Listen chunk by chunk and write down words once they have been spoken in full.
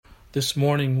This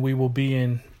morning we will be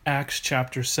in Acts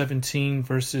chapter 17,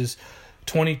 verses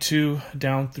 22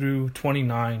 down through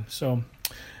 29. So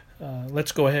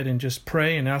let's go ahead and just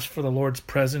pray and ask for the Lord's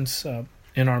presence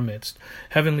in our midst.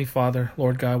 Heavenly Father,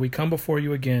 Lord God, we come before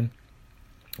you again.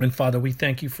 And Father, we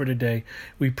thank you for today.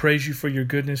 We praise you for your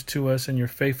goodness to us and your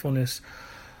faithfulness.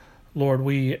 Lord,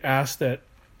 we ask that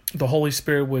the Holy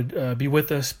Spirit would be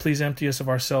with us. Please empty us of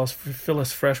ourselves. Fill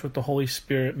us fresh with the Holy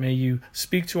Spirit. May you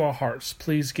speak to our hearts.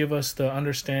 Please give us the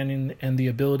understanding and the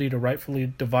ability to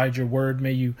rightfully divide your word.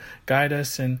 May you guide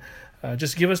us and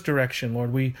just give us direction,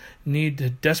 Lord. We need to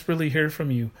desperately hear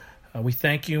from you. We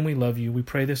thank you and we love you. We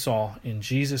pray this all in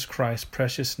Jesus Christ's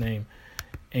precious name.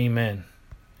 Amen.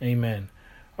 Amen.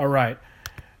 All right.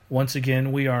 Once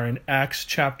again, we are in Acts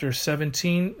chapter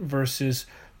 17, verses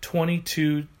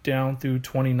 22 down through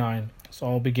 29. So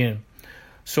I'll begin.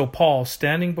 So Paul,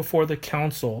 standing before the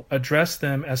council, addressed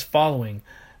them as following: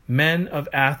 Men of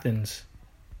Athens,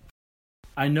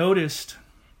 I noticed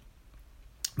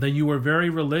that you were very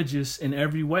religious in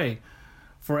every way.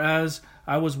 For as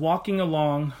I was walking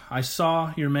along, I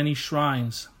saw your many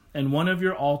shrines, and one of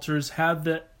your altars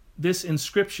had this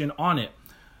inscription on it: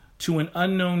 To an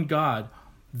unknown God.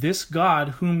 This God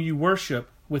whom you worship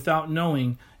without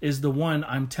knowing is the one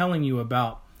I'm telling you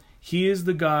about. He is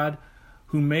the God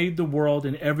who made the world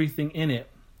and everything in it.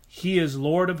 He is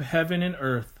Lord of heaven and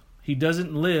earth. He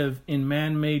doesn't live in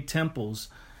man-made temples,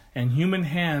 and human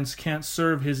hands can't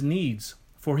serve his needs,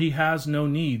 for he has no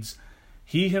needs.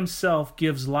 He himself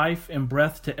gives life and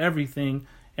breath to everything,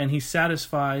 and he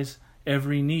satisfies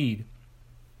every need.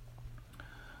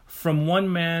 From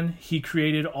one man he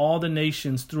created all the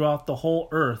nations throughout the whole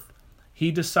earth. He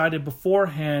decided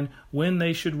beforehand when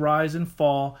they should rise and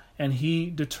fall, and he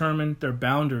determined their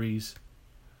boundaries.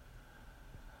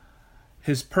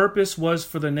 His purpose was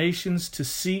for the nations to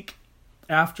seek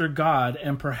after God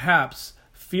and perhaps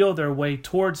feel their way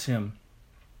towards him,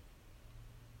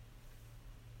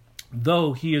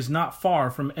 though he is not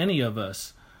far from any of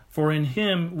us. For in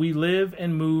him we live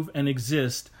and move and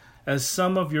exist. As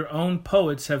some of your own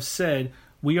poets have said,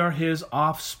 we are his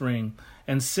offspring.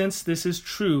 And since this is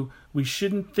true, we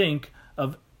shouldn't think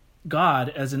of God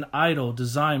as an idol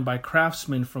designed by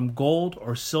craftsmen from gold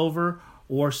or silver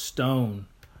or stone.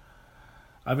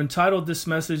 I've entitled this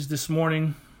message this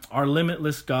morning, Our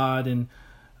Limitless God, and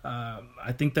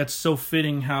I think that's so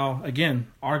fitting how, again,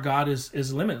 our God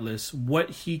is limitless. What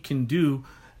he can do,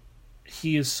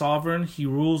 he is sovereign. He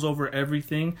rules over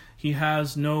everything. He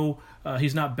has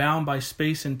he's not bound by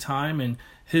space and time, and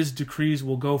his decrees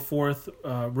will go forth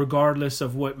regardless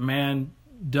of what man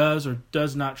does or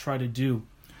does not try to do.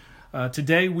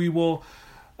 Today we will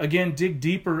again dig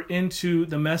deeper into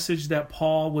the message that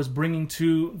Paul was bringing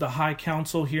to the high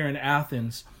council here in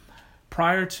Athens.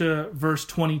 Prior to verse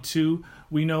 22,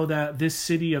 we know that this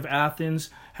city of Athens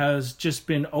has just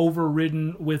been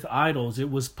overridden with idols.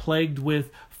 It was plagued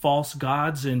with false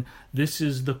gods, and this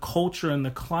is the culture and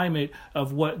the climate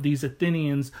of what these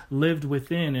Athenians lived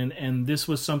within, and this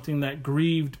was something that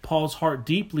grieved Paul's heart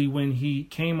deeply when he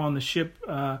came on the ship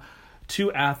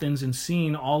to Athens and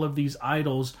seeing all of these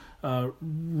idols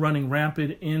running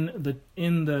rampant in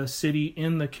the city,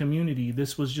 in the community.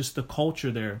 This was just the culture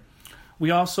there.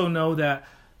 We also know that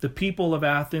the people of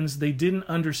Athens, they didn't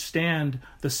understand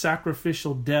the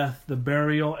sacrificial death, the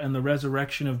burial, and the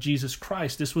resurrection of Jesus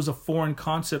Christ. This was a foreign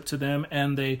concept to them,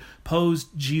 and they posed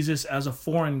Jesus as a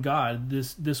foreign god.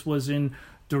 This was in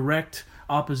direct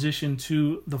opposition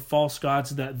to the false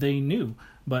gods that they knew,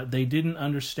 but they didn't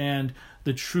understand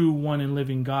the true one and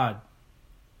living God.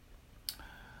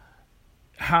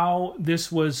 How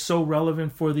this was so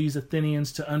relevant for these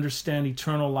Athenians to understand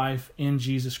eternal life in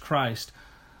Jesus Christ.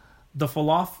 The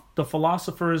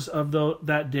philosophers of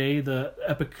that day, the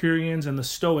Epicureans and the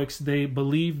Stoics, they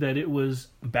believed that it was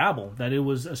Babel, that it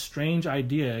was a strange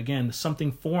idea, again,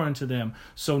 something foreign to them.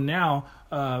 So now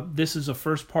this is a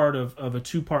first part of a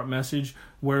two-part message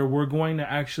where we're going to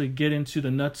actually get into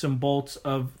the nuts and bolts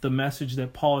of the message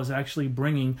that Paul is actually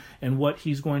bringing and what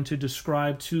he's going to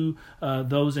describe to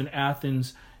those in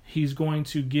Athens. He's going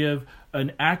to give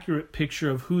an accurate picture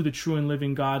of who the true and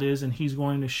living God is, and he's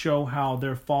going to show how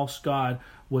their false God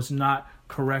was not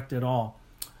correct at all.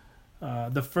 One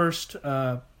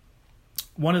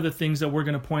of the things that we're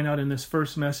going to point out in this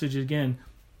first message, again,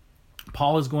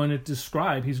 Paul is going to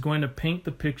describe, he's going to paint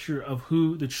the picture of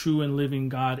who the true and living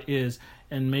God is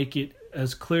and make it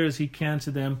as clear as he can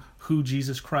to them who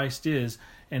Jesus Christ is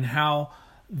and how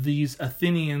these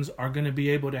Athenians are going to be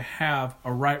able to have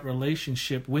a right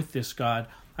relationship with this God.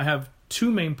 I have two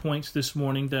main points this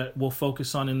morning that we'll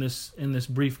focus on in this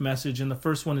brief message. And the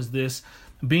first one is this: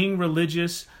 being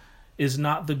religious is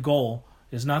not the goal.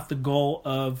 Is not the goal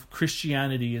of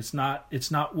Christianity. It's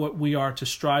not what we are to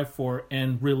strive for,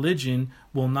 and religion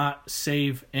will not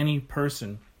save any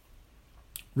person.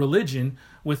 Religion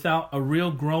without a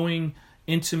real growing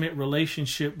intimate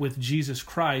relationship with Jesus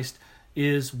Christ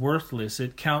is worthless.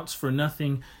 It counts for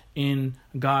nothing in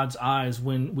God's eyes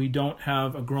when we don't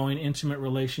have a growing intimate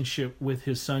relationship with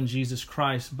his son Jesus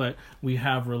Christ, but we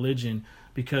have religion,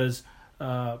 because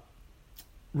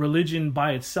religion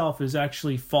by itself is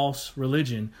actually false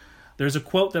religion. There's a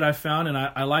quote that I found, and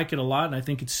I like it a lot, and I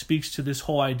think it speaks to this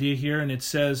whole idea here, and it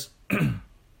says,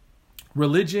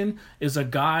 religion is a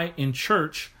guy in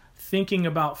church thinking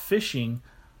about fishing.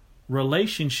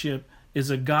 Relationship is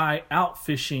a guy out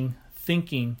fishing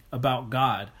thinking about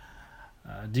God.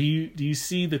 Do you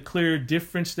see the clear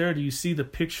difference there? Do you see the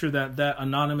picture that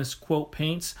anonymous quote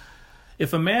paints?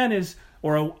 If a man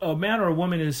or a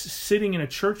woman is sitting in a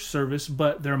church service,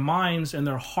 but their minds and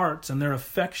their hearts and their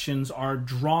affections are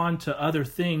drawn to other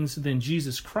things than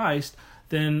Jesus Christ,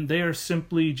 then they are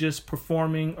simply just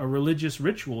performing a religious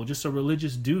ritual, just a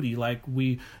religious duty. Like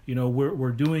we're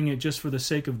doing it just for the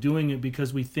sake of doing it,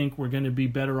 because we think we're going to be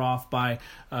better off by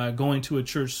going to a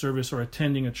church service or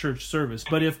attending a church service.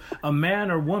 But if a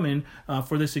man or woman,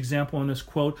 for this example in this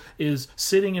quote, is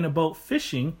sitting in a boat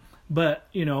fishing, but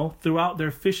throughout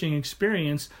their fishing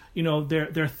experience,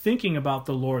 they're thinking about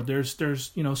the Lord. There's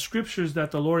scriptures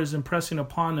that the Lord is impressing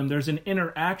upon them. There's an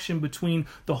interaction between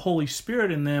the Holy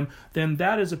Spirit and them. Then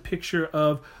that is a picture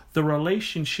of the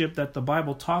relationship that the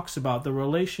Bible talks about, the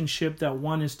relationship that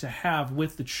one is to have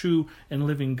with the true and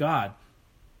living God.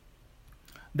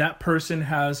 That person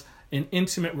has an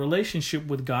intimate relationship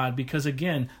with God because,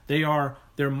 again,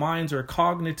 their minds are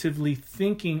cognitively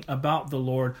thinking about the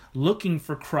Lord, looking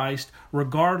for Christ,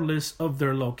 regardless of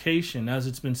their location. As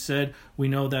it's been said, we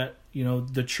know that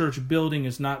the church building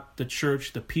is not the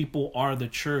church; the people are the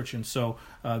church. And so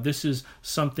this is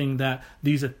something that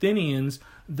these Athenians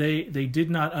they did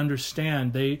not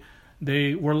understand.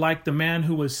 They were like the man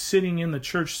who was sitting in the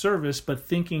church service but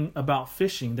thinking about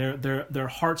fishing. Their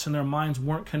hearts and their minds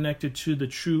weren't connected to the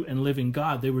true and living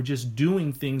God. They were just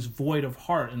doing things void of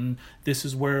heart. And this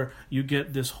is where you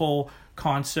get this whole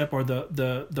concept, or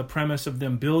the premise of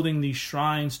them building these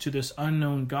shrines to this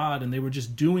unknown God. And they were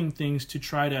just doing things to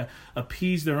try to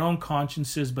appease their own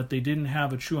consciences, but they didn't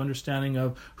have a true understanding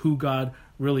of who God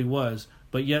really was.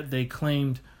 But yet they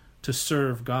claimed to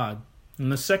serve God.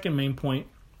 And the second main point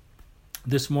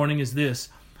this morning is this: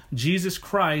 Jesus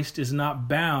Christ is not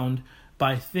bound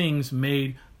by things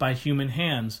made by human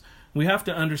hands. We have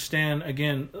to understand,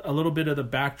 again, a little bit of the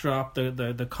backdrop,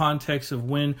 the context of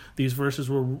when these verses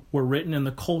were written, and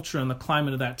the culture and the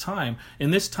climate of that time.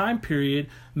 In this time period,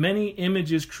 many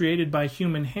images created by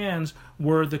human hands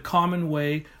were the common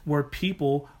way where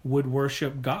people would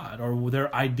worship God, or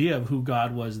their idea of who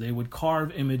God was. They would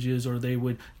carve images, or they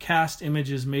would cast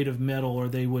images made of metal, or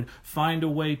they would find a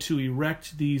way to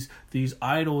erect these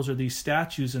idols or these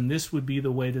statues, and this would be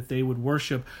the way that they would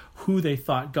worship who they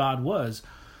thought God was.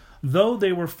 Though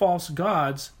they were false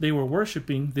gods they were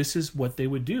worshiping, this is what they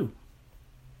would do.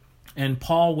 And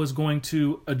Paul was going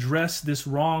to address this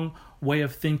wrong way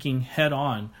of thinking head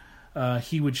on.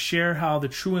 He would share how the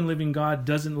true and living God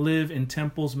doesn't live in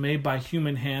temples made by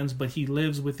human hands, but he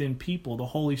lives within people. The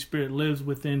Holy Spirit lives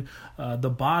within the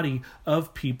body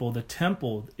of people. The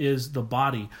temple is the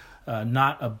body,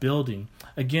 not a building.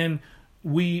 Again,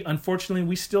 unfortunately,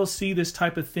 we still see this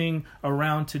type of thing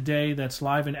around today that's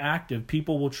live and active.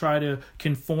 People will try to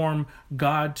conform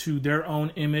God to their own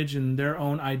image and their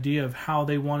own idea of how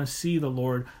they want to see the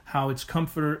Lord, how it's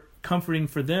comforting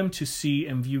for them to see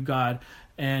and view God.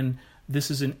 And this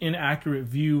is an inaccurate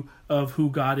view of who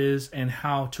God is and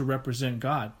how to represent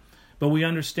God. But we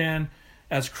understand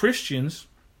as Christians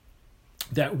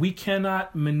that we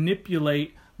cannot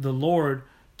manipulate the Lord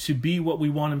to be what we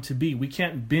want him to be. We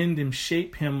can't bend and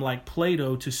shape him like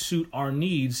Play-Doh to suit our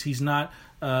needs. He's not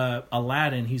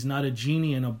Aladdin. He's not a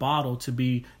genie in a bottle to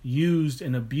be used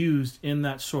and abused in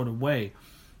that sort of way.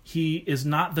 He is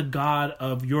not the God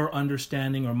of your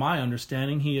understanding or my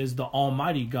understanding. He is the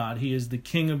Almighty God. He is the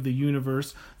King of the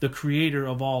universe, the creator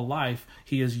of all life.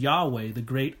 He is Yahweh, the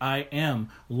great I am,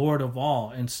 Lord of all.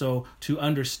 And so to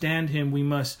understand him, we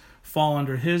must fall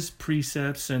under his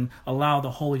precepts and allow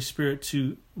the Holy Spirit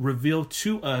to reveal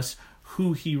to us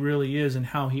who he really is and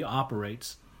how he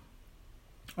operates.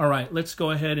 All right, let's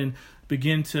go ahead and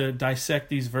begin to dissect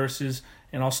these verses.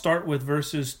 And I'll start with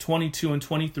verses 22 and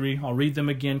 23. I'll read them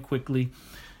again quickly.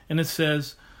 And it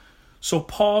says, "So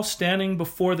Paul, standing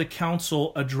before the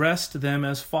council, addressed them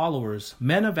as followers.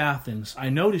 'Men of Athens, I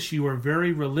notice you are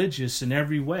very religious in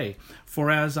every way.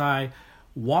 For as I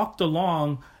walked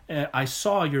along, I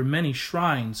saw your many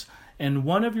shrines, and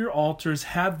one of your altars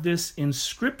had this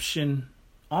inscription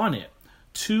on it,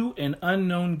 to an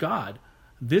unknown God.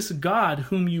 This God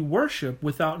whom you worship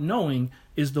without knowing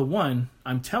is the one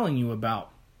I'm telling you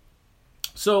about.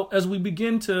 So as we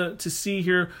begin to see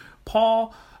here,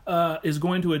 Paul is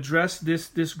going to address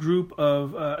this group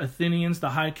of Athenians, the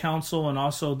high council, and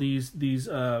also these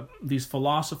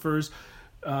philosophers.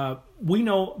 We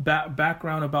know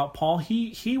background about Paul.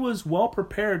 He was well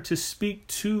prepared to speak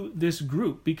to this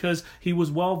group because he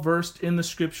was well versed in the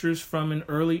scriptures from an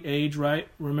early age, right?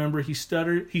 Remember, he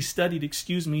studied,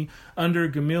 under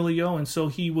Gamaliel, and so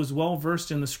he was well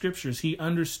versed in the scriptures. He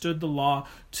understood the law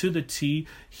to the T.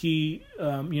 He,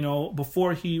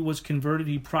 before he was converted,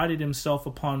 he prided himself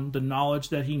upon the knowledge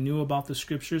that he knew about the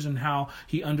scriptures and how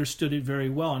he understood it very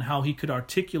well and how he could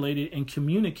articulate it and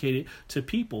communicate it to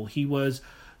people. He was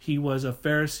a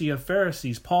Pharisee of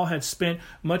Pharisees. Paul had spent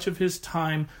much of his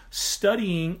time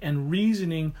studying and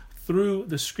reasoning through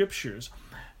the scriptures.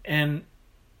 And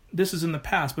this is in the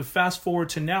past, but fast forward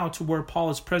to now to where Paul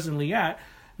is presently at.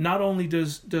 Not only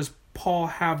does Paul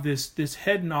have this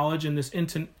head knowledge and this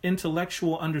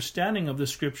intellectual understanding of the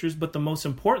scriptures, but the most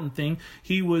important thing,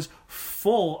 he was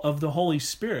full of the Holy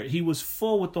Spirit. He was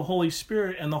full with the Holy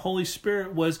Spirit, and the Holy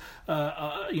Spirit was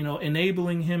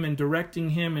enabling him and directing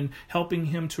him and helping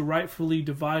him to rightfully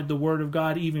divide the Word of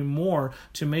God even more,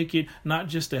 to make it not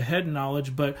just a head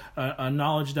knowledge, but a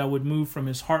knowledge that would move from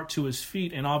his heart to his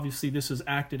feet. And obviously this is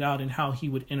acted out in how he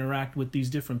would interact with these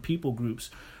different people groups.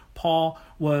 Paul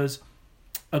was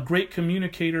a great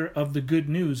communicator of the good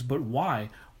news, but why?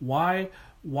 Why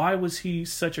was he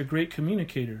such a great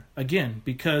communicator? Again,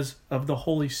 because of the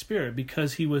Holy Spirit,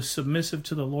 because he was submissive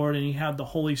to the Lord and he had the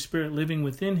Holy Spirit living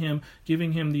within him,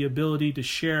 giving him the ability to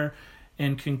share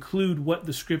and conclude what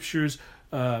the scriptures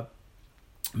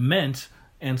meant.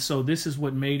 And so this is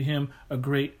what made him a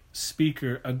great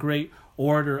speaker, a great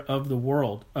orator of the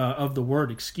word.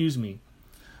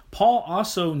 Paul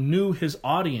also knew his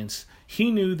audience.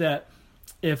 He knew that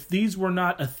if these were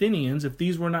not Athenians, if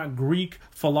these were not Greek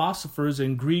philosophers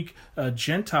and Greek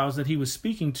Gentiles that he was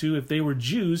speaking to, if they were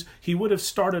Jews, he would have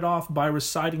started off by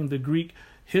reciting the Greek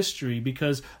history,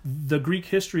 because the Greek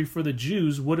history for the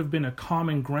Jews would have been a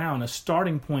common ground, a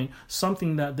starting point,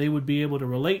 something that they would be able to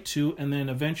relate to. And then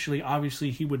eventually, obviously,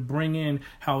 he would bring in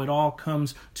how it all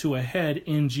comes to a head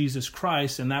in Jesus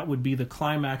Christ. And that would be the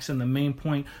climax and the main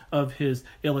point of his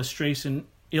illustration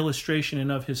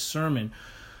and of his sermon.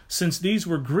 Since these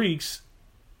were Greeks,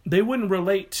 they wouldn't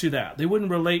relate to that. They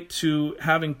wouldn't relate to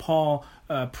having Paul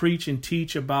preach and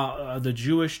teach about the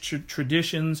Jewish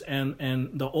traditions and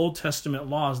the Old Testament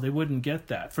laws. They wouldn't get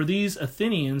that. For these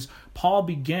Athenians, Paul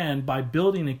began by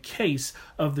building a case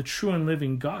of the true and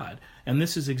living God. And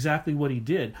this is exactly what he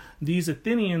did. These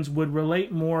Athenians would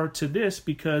relate more to this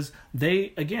because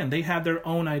they had their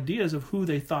own ideas of who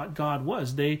they thought God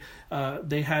was. They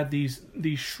had these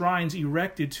shrines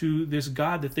erected to this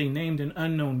God that they named an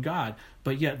unknown God.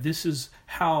 But yet this is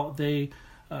how they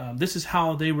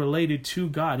related to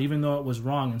God, even though it was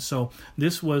wrong. And so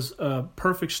this was a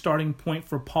perfect starting point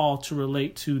for Paul to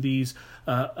relate to these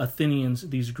Athenians,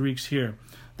 these Greeks here.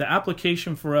 The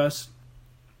application for us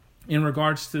in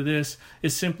regards to this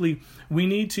is simply we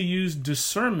need to use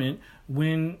discernment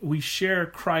when we share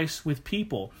Christ with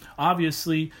people.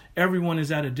 Obviously, everyone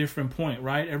is at a different point,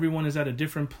 right? Everyone is at a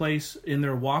different place in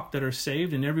their walk that are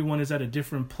saved, and everyone is at a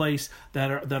different place that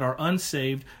are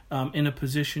unsaved in a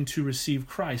position to receive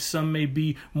Christ. Some may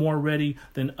be more ready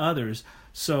than others.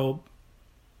 So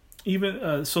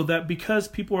even so that because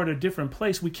people are at a different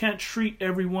place, we can't treat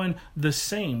everyone the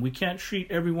same. We can't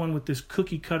treat everyone with this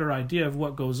cookie cutter idea of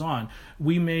what goes on.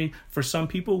 For some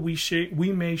people,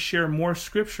 we may share more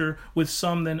scripture with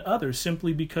some than others,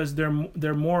 simply because they're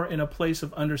more in a place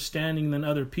of understanding than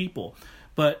other people.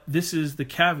 But this is the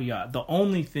caveat. The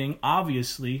only thing,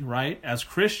 obviously, right, as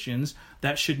Christians,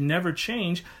 that should never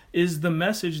change is the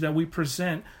message that we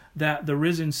present, that the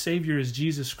risen Savior is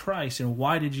Jesus Christ. And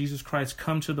why did Jesus Christ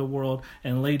come to the world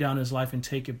and lay down his life and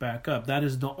take it back up? That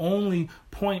is the only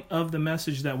point of the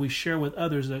message that we share with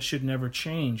others that should never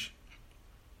change.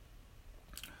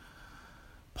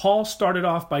 Paul started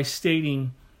off by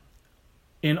stating,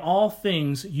 in all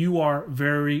things you are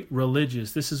very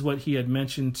religious. This is what he had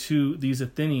mentioned to these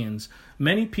Athenians.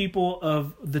 Many people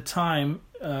of the time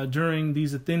during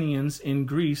these Athenians in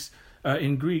Greek,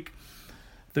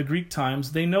 the Greek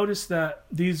times, they noticed that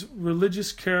these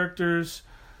religious characters,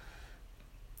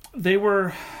 they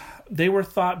were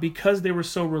thought, because they were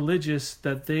so religious,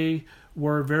 that they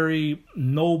were very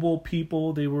noble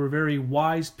people. They were very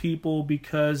wise people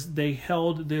because they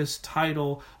held this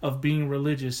title of being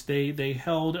religious. They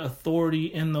held authority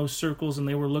in those circles, and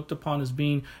they were looked upon as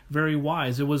being very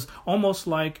wise. It was almost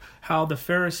like how the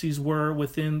Pharisees were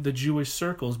within the Jewish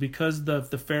circles, because the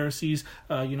Pharisees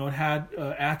had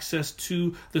access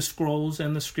to the scrolls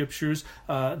and the scriptures.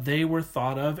 They were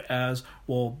thought of as,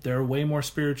 well, they're way more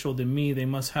spiritual than me. They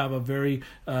must have a very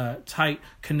tight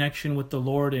connection with the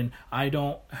Lord, and I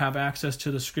don't have access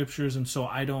to the scriptures, and so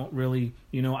I don't really,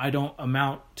 I don't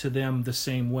amount to them the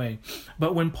same way.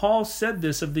 But when Paul said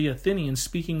this of the Athenians,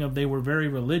 speaking of they were very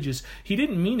religious, he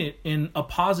didn't mean it in a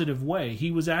positive way.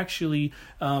 He was actually,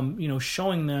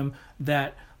 showing them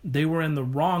that they were in the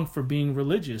wrong for being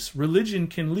religious. Religion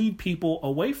can lead people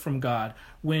away from God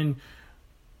when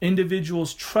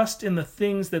individuals trust in the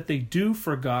things that they do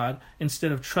for God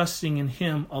instead of trusting in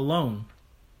Him alone.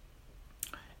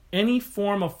 Any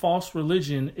form of false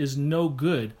religion is no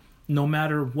good, no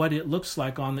matter what it looks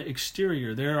like on the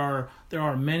exterior. There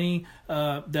are many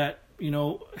that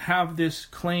have this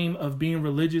claim of being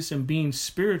religious and being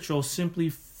spiritual simply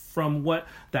from what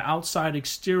the outside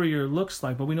exterior looks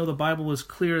like. But we know the Bible is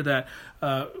clear that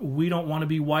we don't want to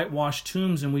be whitewashed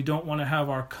tombs, and we don't want to have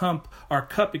our cup,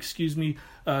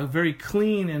 very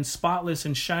clean and spotless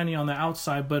and shiny on the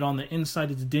outside, but on the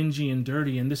inside it's dingy and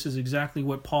dirty. And this is exactly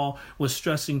what Paul was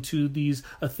stressing to these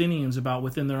Athenians about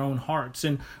within their own hearts.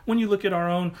 And when you look at our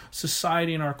own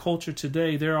society and our culture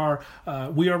today,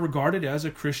 we are regarded as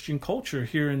a Christian culture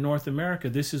here in North America.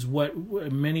 This is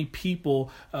what many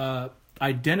people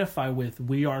identify with.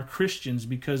 We are Christians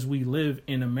because we live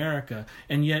in America.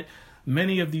 And yet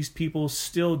many of these people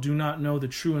still do not know the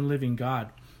true and living God.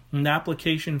 And the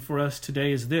application for us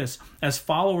today is this: as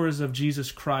followers of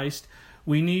Jesus Christ,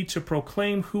 we need to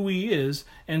proclaim who He is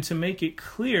and to make it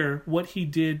clear what He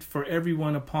did for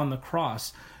everyone upon the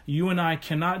cross. You and I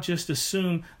cannot just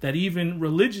assume that even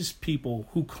religious people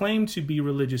who claim to be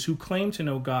religious, who claim to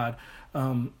know God,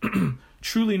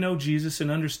 truly know Jesus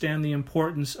and understand the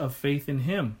importance of faith in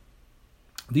Him.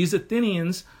 These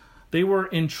Athenians, they were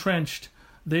entrenched.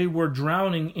 They were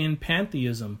drowning in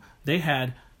pantheism. They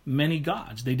had many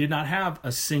gods. They did not have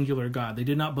a singular God. They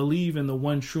did not believe in the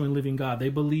one true and living God. They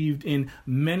believed in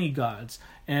many gods.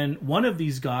 And one of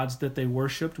these gods that they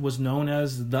worshipped was known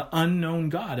as the unknown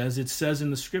God, as it says in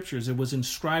the scriptures. It was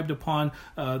inscribed upon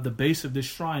the base of this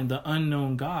shrine, the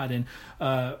unknown God. And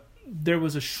there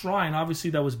was a shrine,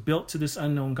 obviously, that was built to this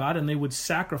unknown God, and they would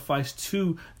sacrifice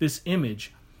to this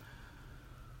image.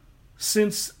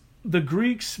 Since the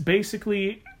Greeks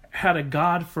basically had a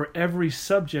god for every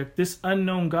subject, this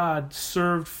unknown God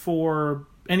served for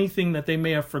anything that they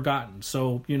may have forgotten.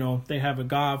 So, they have a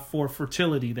god for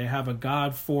fertility. They have a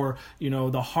god for,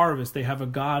 the harvest. They have a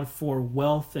god for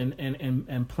wealth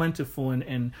and plentiful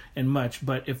and much.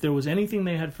 But if there was anything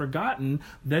they had forgotten,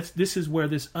 this is where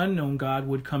this unknown God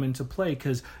would come into play,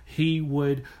 because he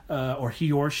would, or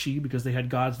he or she, because they had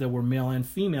gods that were male and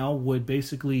female, would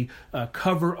basically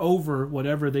cover over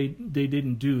whatever they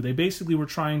didn't do. They basically were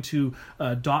trying to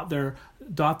dot their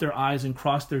I's and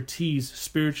cross their T's,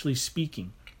 spiritually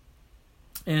speaking.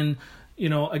 And,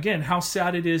 again, how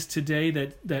sad it is today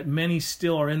that many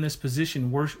still are in this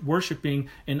position, worshiping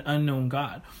an unknown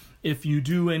God. If you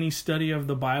do any study of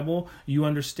the Bible, you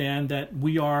understand that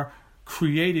we are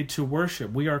created to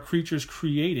worship. We are creatures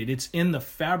created. It's in the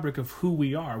fabric of who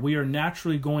we are. We are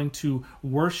naturally going to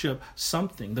worship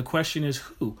something. The question is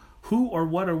who? Who or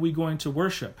what are we going to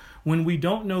worship? When we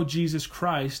don't know Jesus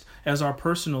Christ as our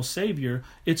personal Savior,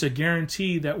 it's a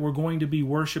guarantee that we're going to be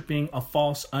worshiping a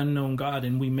false, unknown God,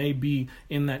 and we may be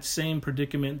in that same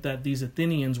predicament that these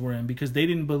Athenians were in, because they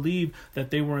didn't believe that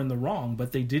they were in the wrong,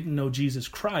 but they didn't know Jesus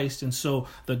Christ, and so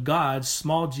the gods,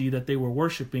 small g, that they were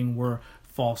worshiping were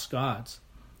false gods.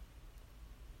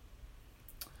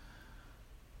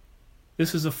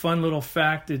 This is a fun little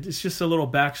fact. It's just a little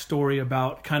backstory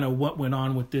about kind of what went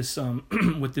on with this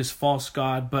with this false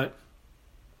god. But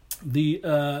the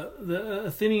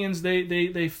Athenians,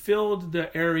 they filled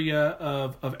the area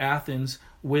of Athens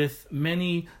with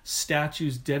many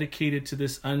statues dedicated to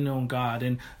this unknown God.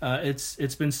 And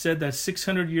it's been said that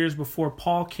 600 years before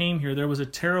Paul came here, there was a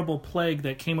terrible plague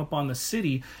that came upon the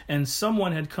city, and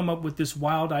someone had come up with this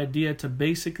wild idea to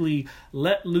basically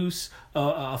let loose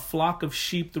a flock of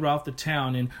sheep throughout the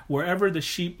town, and wherever the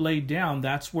sheep laid down,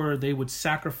 that's where they would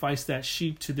sacrifice that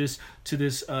sheep to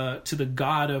the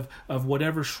god of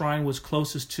whatever shrine was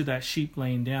closest to that sheep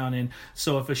laying down. And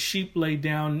so if a sheep laid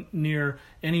down near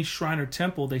any shrine or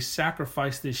temple, they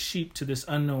sacrificed this sheep to this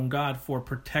unknown god for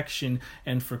protection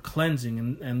and for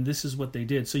cleansing, and this is what they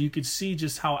did. So you could see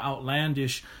just how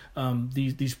outlandish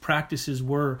these practices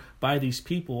were by these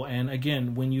people. And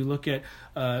again, when you look at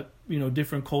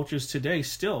different cultures today,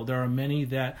 still there are many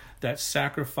that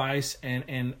sacrifice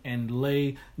and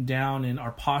lay down and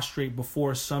are prostrate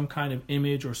before some kind of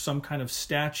image or some kind of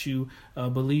statue,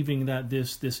 believing that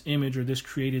this image or this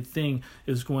created thing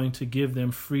is going to give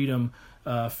them freedom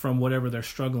from whatever they're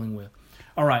struggling with.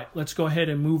 All right, let's go ahead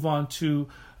and move on to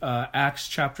Acts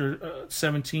chapter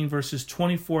 17, verses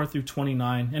 24 through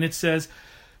 29. And it says,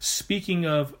 speaking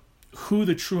of who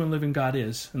the true and living God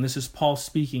is, and this is Paul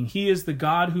speaking, he is the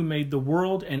God who made the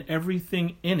world and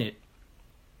everything in it.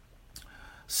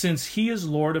 Since he is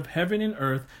Lord of heaven and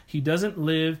earth, he doesn't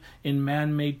live in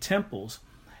man-made temples,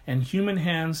 and human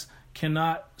hands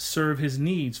cannot serve his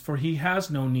needs, for he has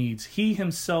no needs. He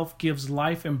himself gives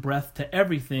life and breath to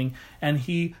everything, and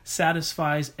he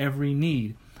satisfies every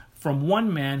need. From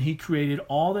one man he created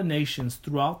all the nations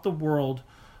throughout the world,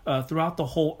 throughout the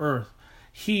whole earth.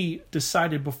 He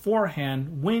decided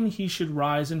beforehand when he should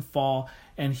rise and fall,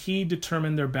 and he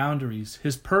determined their boundaries.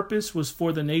 His purpose was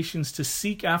for the nations to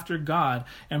seek after God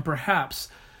and perhaps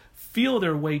feel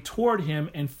their way toward him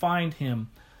and find him,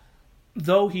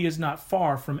 though he is not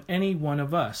far from any one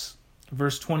of us.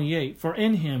 Verse 28, for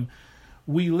in him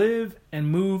we live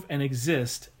and move and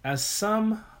exist, as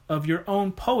some of your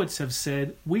own poets have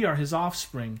said, we are his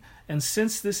offspring. And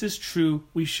since this is true,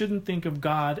 we shouldn't think of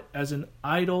God as an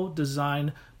idol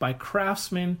designed by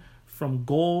craftsmen from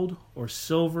gold or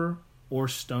silver or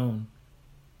stone.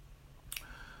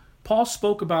 Paul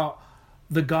spoke about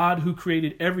the God who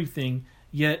created everything,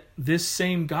 yet this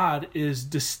same God is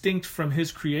distinct from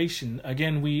his creation.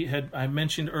 Again, I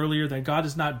mentioned earlier that God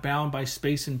is not bound by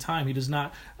space and time. He does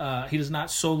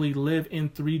not solely live in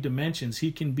three dimensions.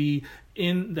 He can be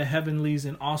in the heavenlies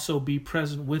and also be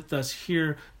present with us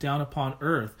here down upon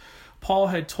earth. Paul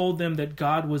had told them that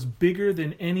God was bigger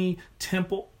than any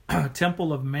temple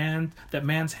of man that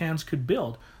man's hands could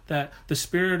build. That the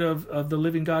Spirit of the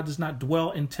living God does not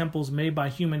dwell in temples made by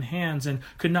human hands and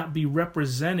could not be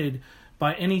represented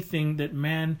by anything that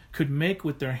man could make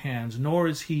with their hands, nor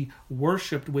is he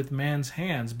worshipped with man's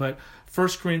hands. But 1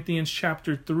 Corinthians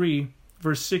chapter 3,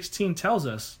 verse 16 tells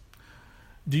us,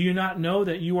 do you not know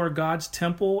that you are God's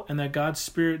temple and that God's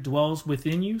Spirit dwells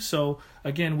within you? So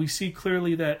again, we see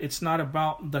clearly that it's not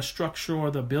about the structure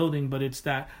or the building, but it's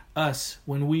that us,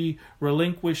 when we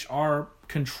relinquish our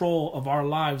control of our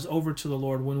lives over to the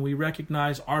Lord, when we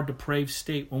recognize our depraved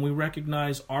state, when we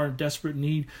recognize our desperate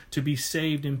need to be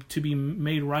saved and to be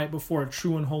made right before a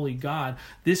true and holy God,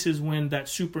 this is when that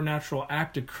supernatural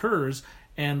act occurs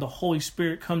and the Holy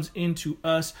Spirit comes into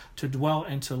us to dwell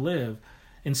and to live.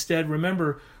 Instead,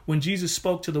 remember when Jesus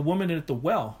spoke to the woman at the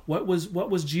well, what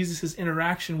was Jesus'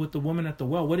 interaction with the woman at the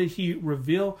well? What did he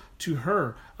reveal to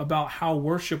her about how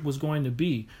worship was going to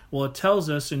be? Well, it tells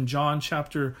us in John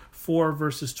chapter 4,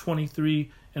 verses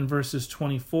 23 and verses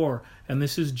 24. And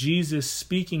this is Jesus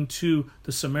speaking to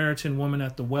the Samaritan woman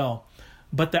at the well.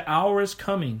 But the hour is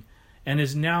coming and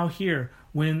is now here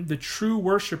when the true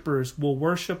worshipers will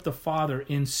worship the Father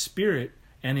in spirit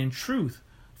and in truth.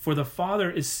 For the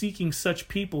Father is seeking such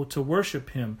people to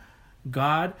worship him.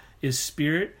 God is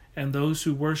spirit, and those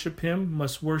who worship him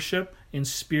must worship in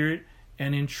spirit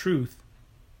and in truth.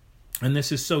 And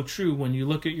this is so true when you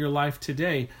look at your life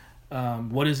today.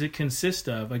 What does it consist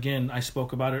of? Again, I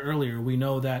spoke about it earlier. We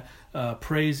know that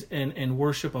praise and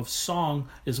worship of song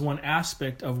is one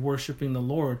aspect of worshiping the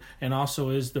Lord, and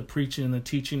also is the preaching and the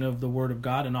teaching of the Word of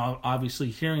God, and obviously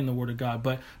hearing the Word of God.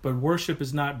 But worship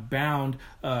is not bound,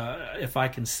 if I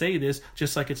can say this,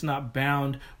 just like it's not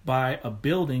bound by a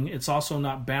building, it's also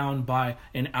not bound by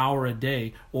an hour a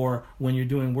day or when you're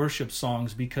doing worship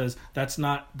songs, because that's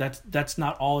not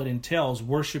all it entails.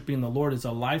 Worshiping the Lord is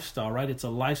a lifestyle, right? It's a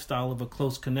lifestyle of a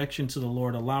close connection to the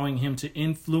Lord, allowing him to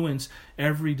influence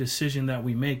every decision that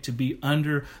we make, to be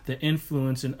under the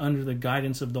influence and under the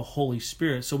guidance of the Holy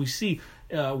Spirit. So we see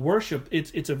worship,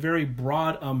 it's a very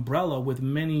broad umbrella with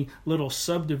many little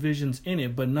subdivisions in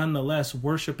it, but nonetheless,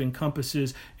 worship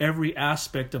encompasses every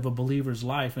aspect of a believer's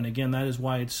life. And again, that is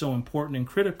why it's so important and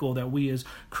critical that we as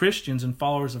Christians and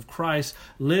followers of Christ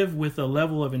live with a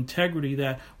level of integrity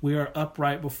that we are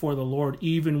upright before the Lord,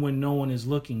 even when no one is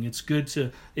looking. It's good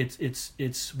to,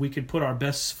 we could put our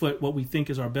best foot, what we think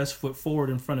is our best foot forward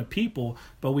in front of people,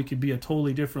 but we could be a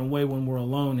totally different way when we're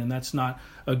alone, and that's not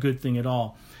a good thing at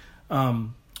all.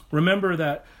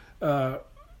 Remember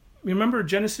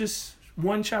Genesis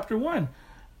 1, chapter 1.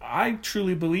 I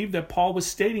truly believe that Paul was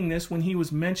stating this when he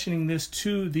was mentioning this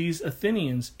to these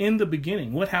Athenians in the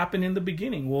beginning. What happened in the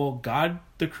beginning? Well, God,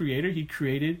 the creator, he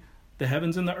created the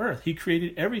heavens and the earth. He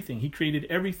created everything. He created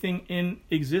everything in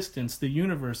existence, the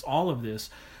universe, all of this.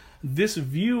 This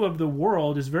view of the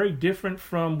world is very different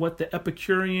from what the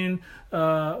Epicurean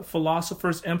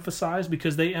philosophers emphasize,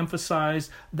 because they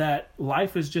emphasize that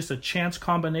life is just a chance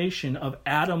combination of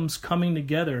atoms coming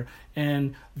together.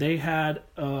 And they had,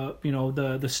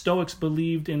 the Stoics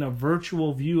believed in a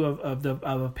virtual view of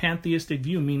a pantheistic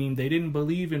view, meaning they didn't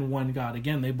believe in one God.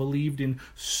 Again, they believed in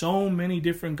so many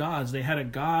different gods. They had a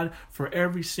God for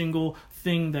every single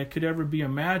thing that could ever be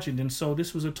imagined. And so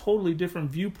this was a totally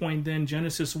different viewpoint than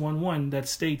Genesis 1:1 that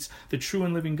states the true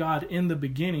and living God in the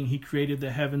beginning, he created the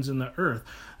heavens and the earth.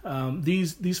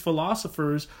 These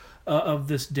philosophers of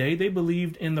this day, they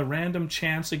believed in the random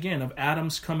chance, again, of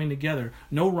atoms coming together.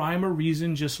 No rhyme or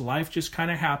reason, just life just kind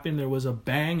of happened. There was a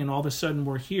bang and all of a sudden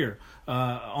we're here.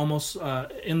 Almost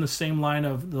in the same line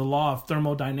of the law of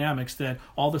thermodynamics, that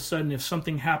all of a sudden if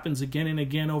something happens again and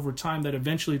again over time, that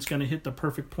eventually it's going to hit the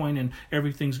perfect point and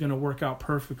everything's going to work out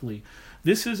perfectly.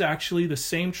 This is actually the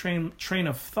same train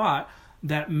of thought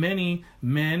that many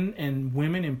men and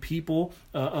women and people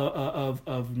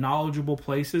of knowledgeable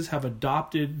places have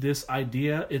adopted this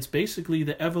idea. It's basically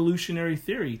the evolutionary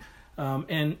theory.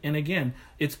 And again,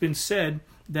 it's been said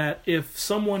that if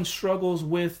someone struggles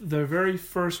with the very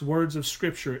first words of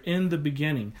Scripture in the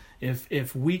beginning,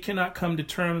 if we cannot come to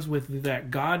terms with that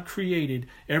God created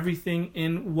everything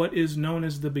in what is known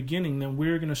as the beginning, then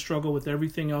we're going to struggle with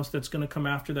everything else that's going to come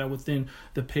after that within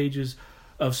the pages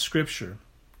of Scripture.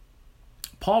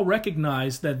 Paul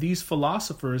recognized that these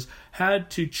philosophers had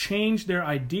to change their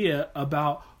idea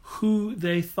about who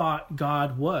they thought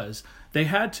God was. They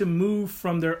had to move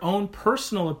from their own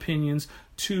personal opinions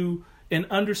to an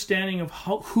understanding of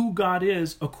who God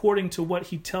is according to what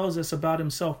he tells us about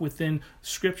himself within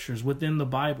Scriptures, within the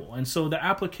Bible. And so the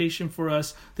application for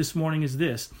us this morning is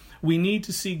this. We need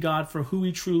to see God for who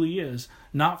he truly is,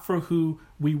 not for who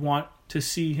we want to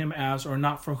see him as, or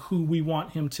not for who we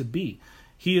want him to be.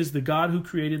 He is the God who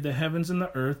created the heavens and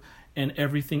the earth and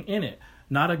everything in it,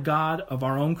 not a God of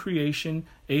our own creation,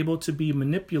 able to be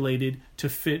manipulated to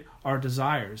fit our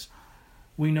desires.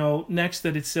 We know next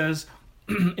that it says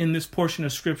in this portion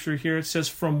of Scripture here, it says,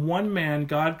 from one man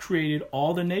God created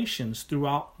all the nations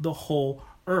throughout the whole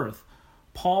earth.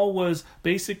 Paul was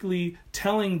basically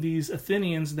telling these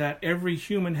Athenians that every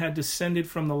human had descended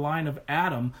from the line of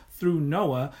Adam through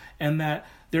Noah, and that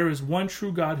there is one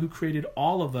true God who created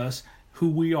all of us, who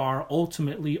we are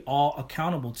ultimately all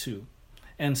accountable to.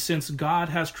 And since God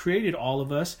has created all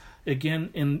of us, again,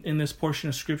 in this portion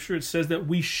of Scripture, it says that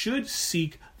we should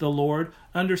seek the Lord,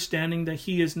 understanding that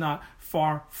he is not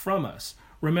far from us.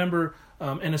 Remember,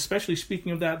 and especially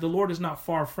speaking of that, the Lord is not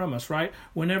far from us, right?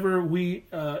 Whenever we,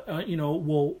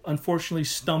 will unfortunately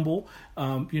stumble,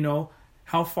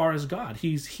 how far is God?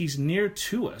 He's near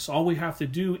to us. All we have to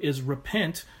do is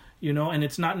repent, and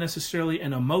it's not necessarily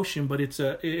an emotion, but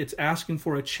it's asking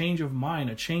for a change of mind,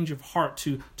 a change of heart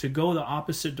to go the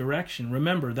opposite direction.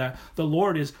 Remember that the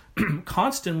Lord is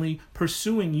constantly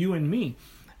pursuing you and me.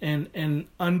 And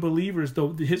unbelievers,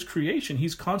 though his creation,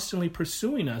 he's constantly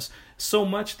pursuing us so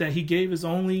much that he gave his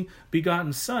only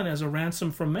begotten Son as a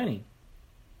ransom for many.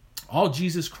 All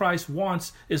Jesus Christ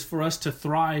wants is for us to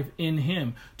thrive in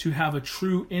him, to have a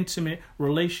true intimate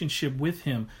relationship with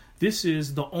him. This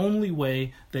is the only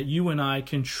way that you and I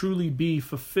can truly be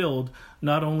fulfilled,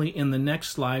 not only in the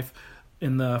next life,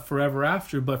 in the forever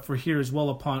after, but for here as well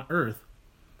upon earth.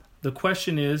 The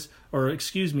question is,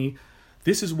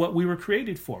 this is what we were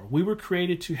created for. We were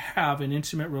created to have an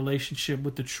intimate relationship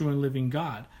with the true and living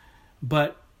God.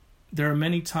 But there are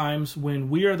many times when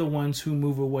we are the ones who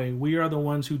move away. We are the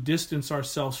ones who distance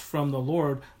ourselves from the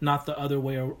Lord, not the other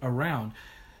way around.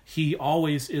 He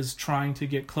always is trying to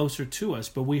get closer to us,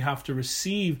 but we have to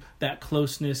receive that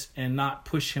closeness and not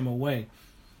push him away.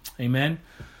 Amen.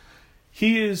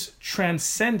 He is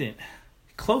transcendent,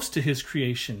 close to his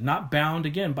creation, not bound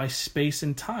again by space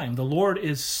and time. The Lord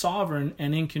is sovereign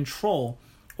and in control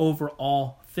over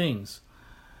all things.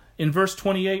 In verse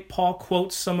 28, Paul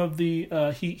quotes some of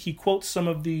he quotes some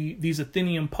of these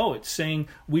Athenian poets saying,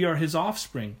 "We are his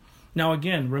offspring." Now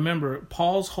again, remember,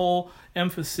 Paul's whole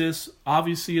emphasis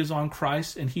obviously is on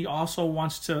Christ, and he also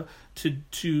wants to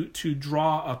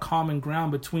draw a common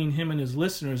ground between him and his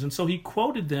listeners. And so he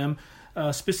quoted them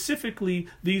specifically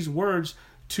these words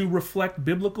to reflect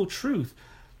biblical truth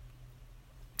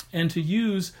and to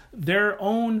use their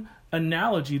own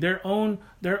analogy, their own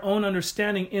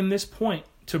understanding in this point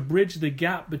to bridge the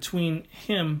gap between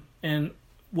him and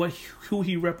who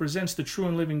he represents, the true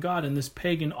and living God, in this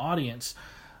pagan audience.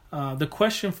 The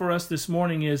question for us this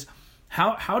morning is,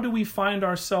 how do we find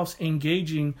ourselves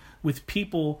engaging with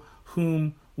people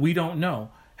whom we don't know?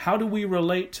 How do we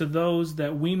relate to those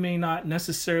that we may not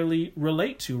necessarily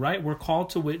relate to, right? We're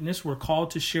called to witness, we're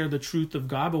called to share the truth of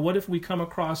God, but what if we come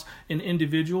across an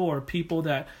individual or people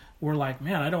that we're like,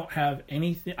 man, I don't have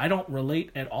anything, I don't relate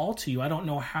at all to you. I don't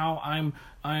know how I'm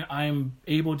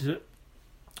able to,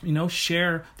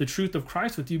 share the truth of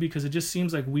Christ with you, because it just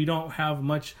seems like we don't have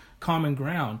much common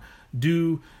ground.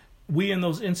 Do we, in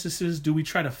those instances, do we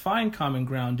try to find common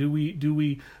ground? Do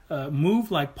we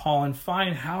move like Paul and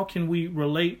find how can we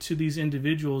relate to these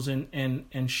individuals and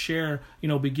share,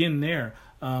 begin there?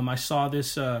 I saw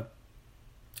this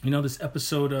this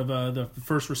episode of the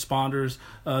first responders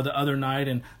the other night,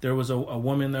 and there was a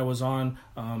woman that was on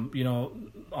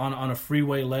a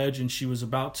freeway ledge, and she was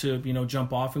about to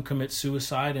jump off and commit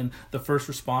suicide, and the first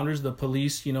responders,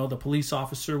 the police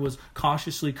officer was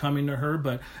cautiously coming to her,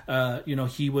 but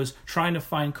he was trying to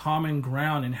find common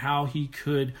ground and how he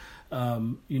could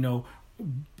build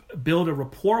a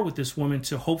rapport with this woman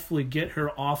to hopefully get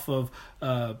her off of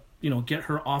the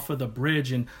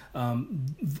bridge. And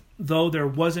though there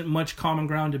wasn't much common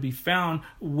ground to be found,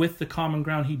 with the common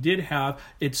ground he did have,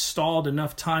 it stalled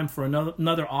enough time for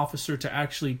another officer to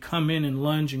actually come in and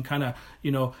lunge and kind of,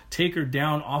 take her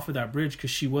down off of that bridge,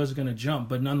 because she was going to jump.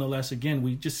 But nonetheless, again,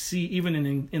 we just see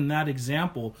even in that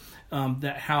example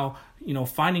that how,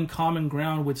 finding common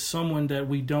ground with someone that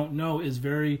we don't know is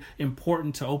very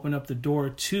important to open up the door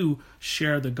to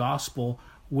share the gospel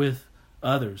with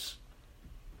others.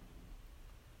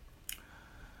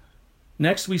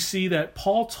 Next, we see that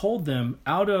Paul told them,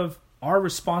 out of our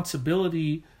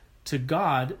responsibility to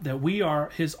God, that we are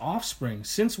his offspring.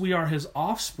 Since we are his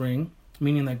offspring,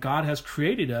 meaning that God has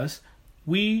created us,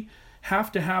 we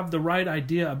have to have the right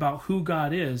idea about who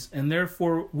God is, and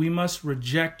therefore we must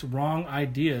reject wrong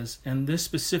ideas. And this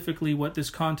specifically, what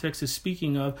this context is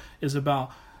speaking of, is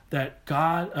about that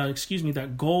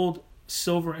that gold,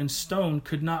 silver, and stone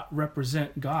could not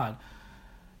represent God.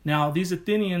 Now, these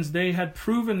Athenians, they had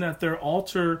proven that their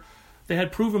altar, they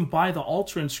had proven by the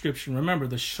altar inscription. Remember,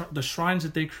 the shrines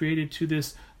that they created to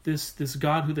this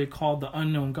God who they called the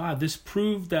unknown God. This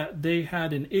proved that they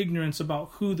had an ignorance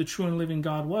about who the true and living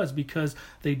God was, because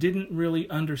they didn't really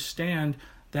understand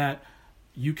that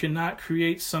you cannot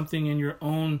create something in your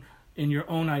own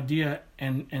idea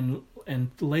and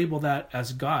label that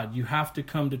as God. You have to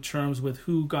come to terms with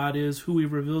who God is, who he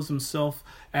reveals himself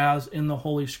as in the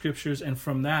Holy Scriptures, and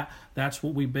from that's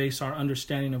what we base our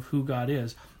understanding of who God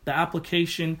is. The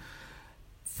application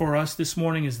for us this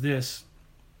morning is this: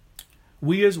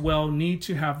 we as well need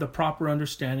to have the proper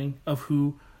understanding of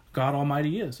who God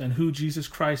Almighty is and who Jesus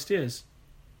Christ is.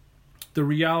 The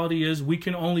reality is we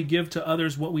can only give to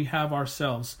others what we have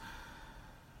ourselves.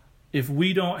 If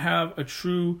we don't have a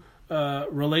true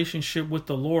relationship with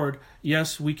the Lord,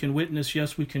 yes, we can witness,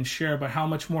 yes, we can share, but how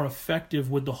much more effective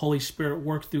would the Holy Spirit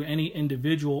work through any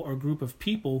individual or group of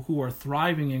people who are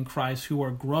thriving in Christ, who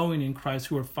are growing in Christ,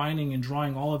 who are finding and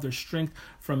drawing all of their strength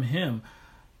from him?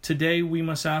 Today, we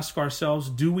must ask ourselves,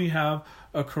 do we have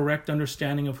a correct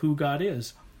understanding of who God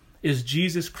is? Is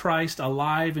Jesus Christ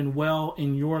alive and well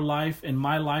in your life and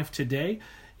my life today?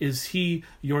 Is he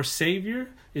your Savior?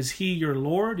 Is he your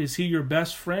Lord? Is he your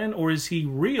best friend? Or is he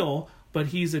real, but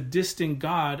he's a distant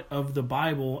God of the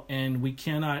Bible, and we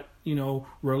cannot,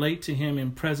 relate to him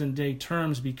in present day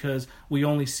terms because we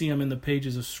only see him in the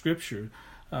pages of Scripture?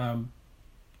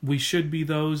 We should be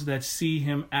those that see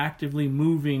him actively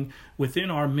moving within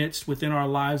our midst, within our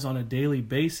lives on a daily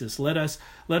basis. Let us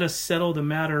settle the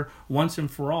matter once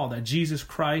and for all, that Jesus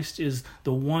Christ is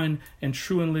the one and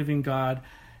true and living God,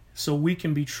 so we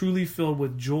can be truly filled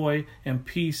with joy and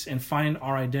peace and find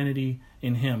our identity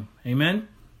in him. Amen?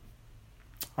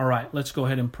 All right, let's go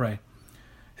ahead and pray.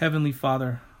 Heavenly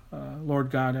Father, Lord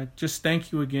God, I just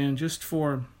thank you again just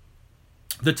for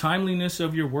the timeliness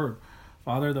of your word.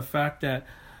 Father, the fact that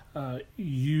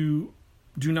you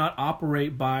do not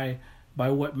operate by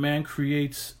what man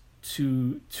creates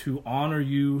to honor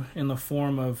you in the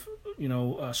form of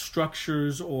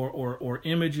structures or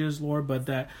images, Lord, but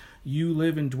that you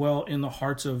live and dwell in the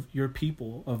hearts of your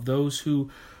people, of those who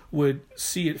would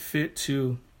see it fit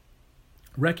to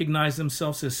recognize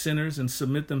themselves as sinners and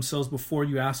submit themselves before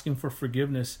you, asking for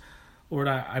forgiveness. Lord,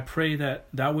 I pray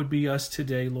that would be us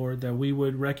today, Lord, that we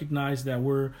would recognize that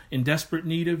we're in desperate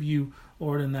need of you,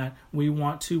 Lord, and that we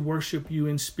want to worship you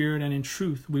in spirit and in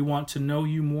truth. We want to know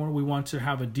you more. We want to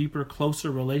have a deeper, closer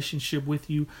relationship with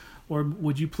you. Lord,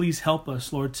 would you please help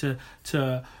us, Lord,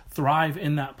 to thrive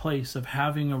in that place of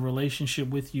having a relationship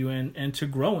with you and to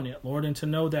grow in it, Lord, and to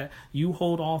know that you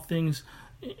hold all things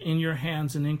in your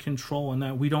hands and in control, and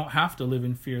that we don't have to live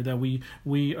in fear, that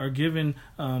we are given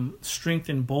strength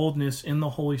and boldness in the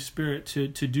Holy Spirit to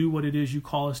do what it is you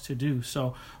call us to do.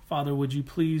 So, Father, would you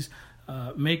please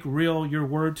make real your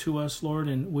word to us, Lord,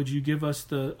 and would you give us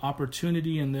the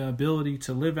opportunity and the ability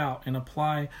to live out and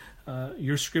apply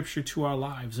your scripture to our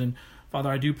lives. And Father,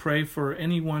 I do pray for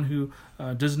anyone who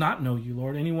does not know you,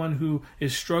 Lord, anyone who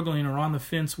is struggling or on the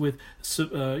fence with,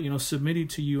 submitting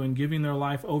to you and giving their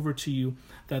life over to you,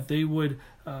 that they would,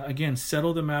 again,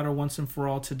 settle the matter once and for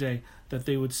all today, that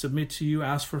they would submit to you,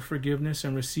 ask for forgiveness,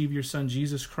 and receive your Son,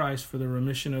 Jesus Christ, for the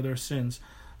remission of their sins.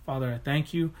 Father, I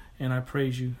thank you and I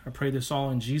praise you. I pray this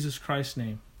all in Jesus Christ's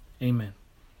name. Amen.